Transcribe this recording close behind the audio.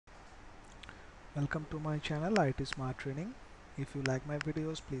Welcome to my channel ITSmartTraining. If you like my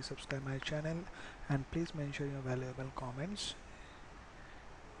videos, please subscribe my channel and please mention your valuable comments.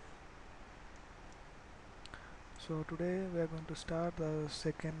 So today we are going to start the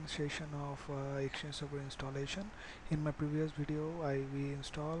second session of Exchange Server installation. In my previous video, we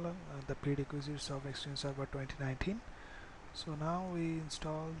installed the prerequisites of Exchange Server 2019. So now we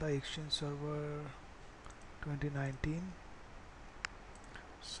install the Exchange Server 2019.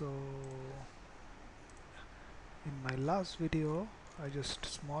 So in my last video, I just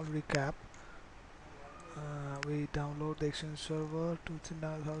small recap. We download the Exchange Server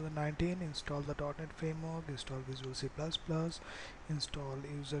 2019, install the .NET Framework, install Visual C++, install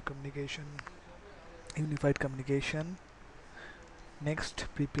User Communication, Unified Communication. Next,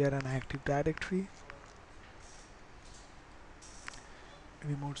 prepare an Active Directory.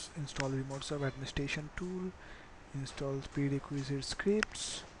 Install Remote Server Administration Tool. Install prerequisite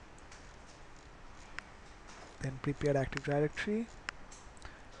scripts. Then prepare Active Directory.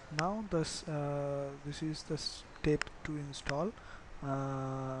 Now this is the step to install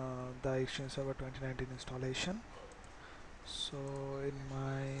the Exchange Server 2019 installation. So in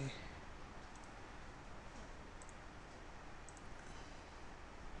my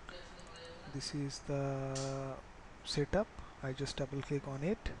this is the setup. I just double click on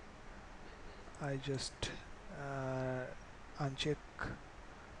it. I just uncheck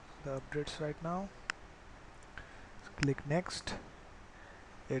the updates right now. Click next.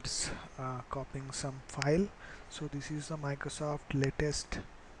 It's copying some file. So this is the Microsoft latest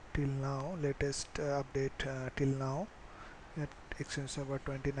update till now at Exchange Server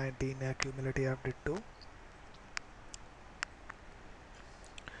 2019 cumulative update 2.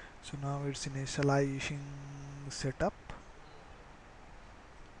 So now it's initializing setup.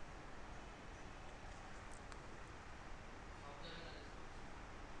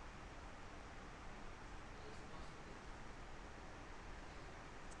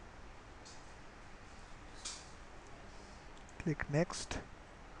 Click next,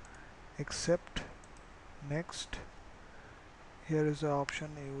 accept, next. Here is the option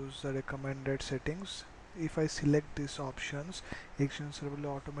use the recommended settings. If I select these options, Exchange Server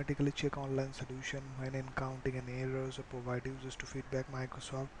will automatically check online solution when encountering any errors or provide users to feedback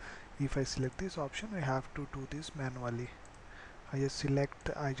Microsoft. If I select this option, I have to do this manually. I just select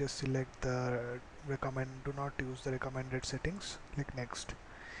the do not use the recommended settings. Click next.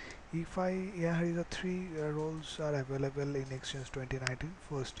 Here is the three roles are available in Exchange 2019.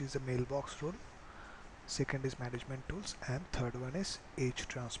 First is the mailbox role, second is management tools, and third one is age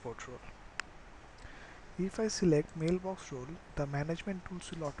transport role. If I select mailbox role, the management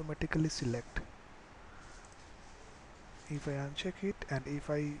tools will automatically select. If I uncheck it and if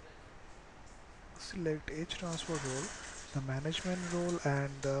I select age transport role, the management role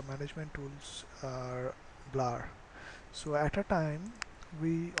and the management tools are blur. So at a time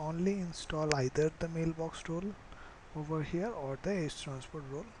we only install either the mailbox role over here or the age transport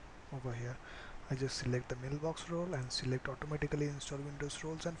role over here. I just select the mailbox role and select automatically install Windows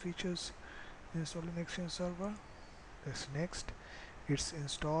roles and features installing Exchange Server. That's next. It's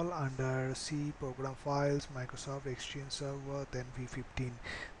install under C program files, Microsoft Exchange Server, then V15.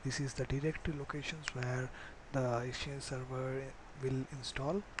 This is the directory locations where the Exchange Server will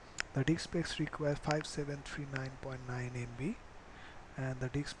install. The disk space requires 5739.9 MB and the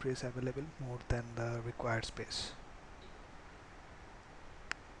disk space available more than the required space.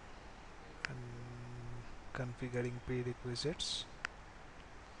 And configuring prerequisites.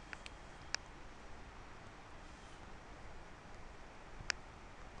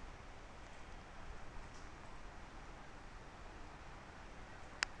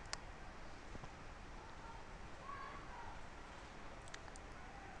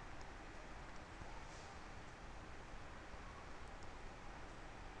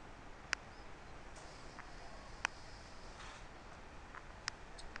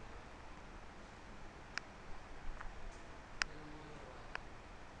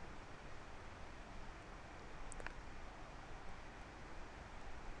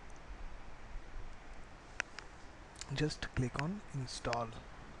 Just click on install.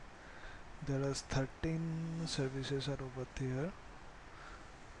 There are 13 services are over there,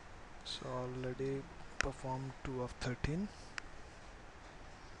 so already performed 2 of 13.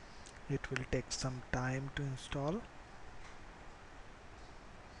 It will take some time to install.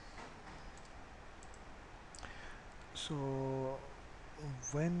 So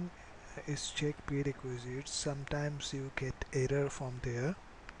when is check prerequisites, sometimes you get error from there.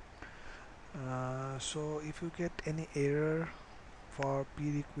 So if you get any error for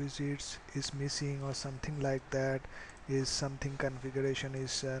prerequisites is missing or something like that, is something configuration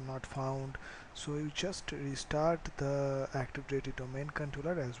is not found, so you just restart the Active Directory domain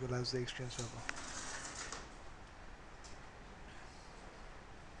controller as well as the Exchange server.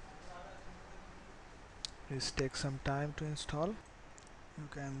 It takes some time to install. You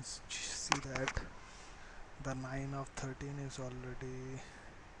can see that the 9 of 13 is already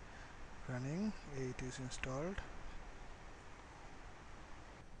running, 8 is installed.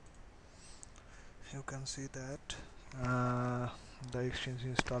 You can see that the Exchange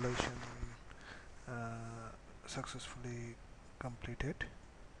installation successfully completed.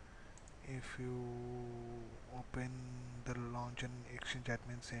 If you open the launch and Exchange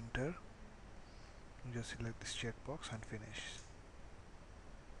Admin Center, you just select this checkbox and finish.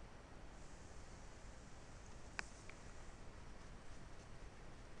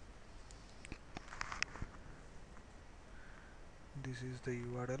 This is the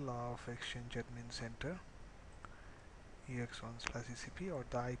URL of Exchange Admin Center, ex1/ecp, or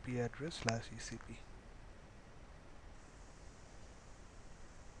the IP address/ecp.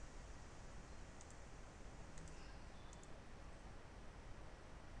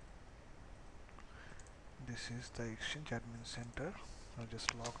 This is the Exchange Admin Center. I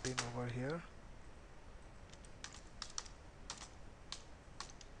just logged in over here.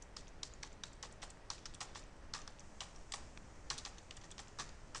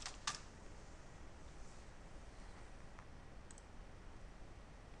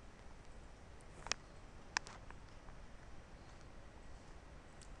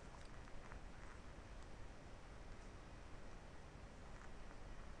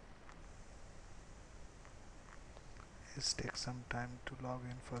 It takes some time to log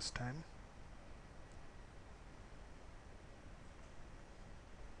in first time.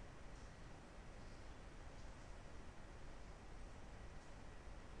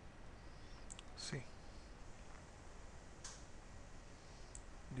 See,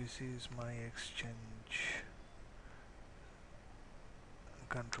 this is my Exchange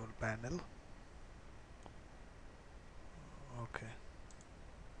control panel. Okay,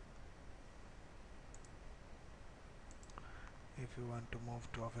 if you want to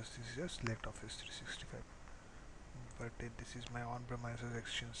move to Office 365, select Office 365. But this is my on-premises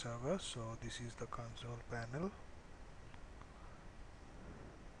Exchange server, so this is the console panel.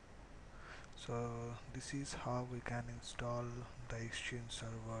 So this is how we can install the Exchange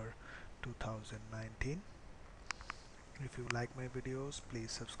Server 2019. If you like my videos,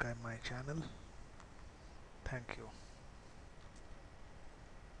 please subscribe my channel. Thank you.